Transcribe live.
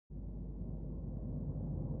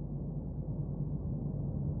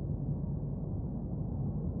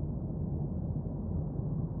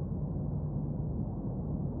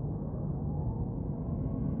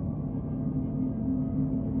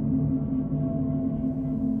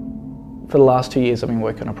For the last 2 years I've been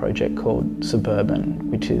working on a project called Suburban,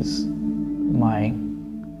 which is my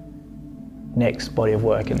next body of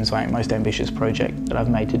work and it's my most ambitious project that I've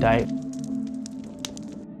made to date.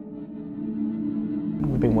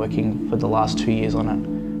 We've been working for the last 2 years on it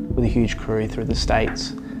with a huge crew through the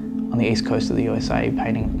States, on the east coast of the USA,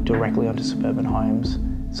 painting directly onto suburban homes,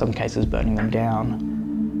 in some cases burning them down,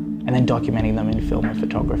 and then documenting them in film and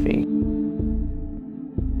photography.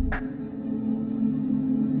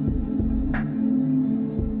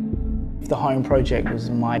 The home project was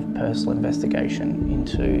my personal investigation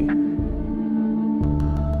into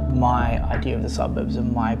my idea of the suburbs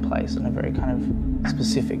and my place, and a very kind of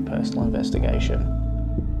specific personal investigation.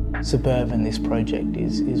 Suburban, this project,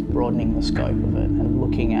 is broadening the scope of it and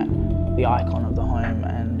looking at the icon of the home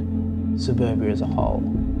and suburbia as a whole.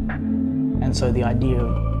 And so the idea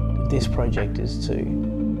of this project is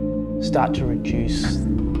to start to reduce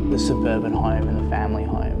the suburban home and the family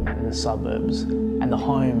home and the suburbs and the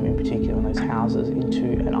home in particular and those houses into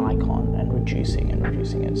an icon, and reducing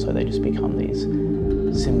it so they just become these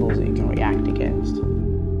symbols that you can react against.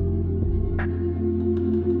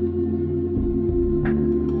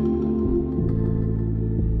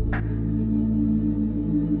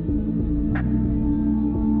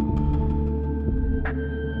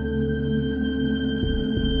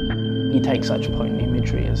 You take such potent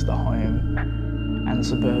imagery as the home and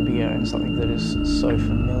suburbia and something that is so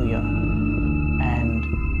familiar, and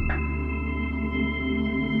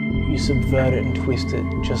you subvert it and twist it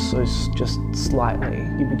just slightly.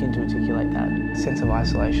 You begin to articulate that sense of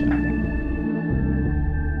isolation, I think.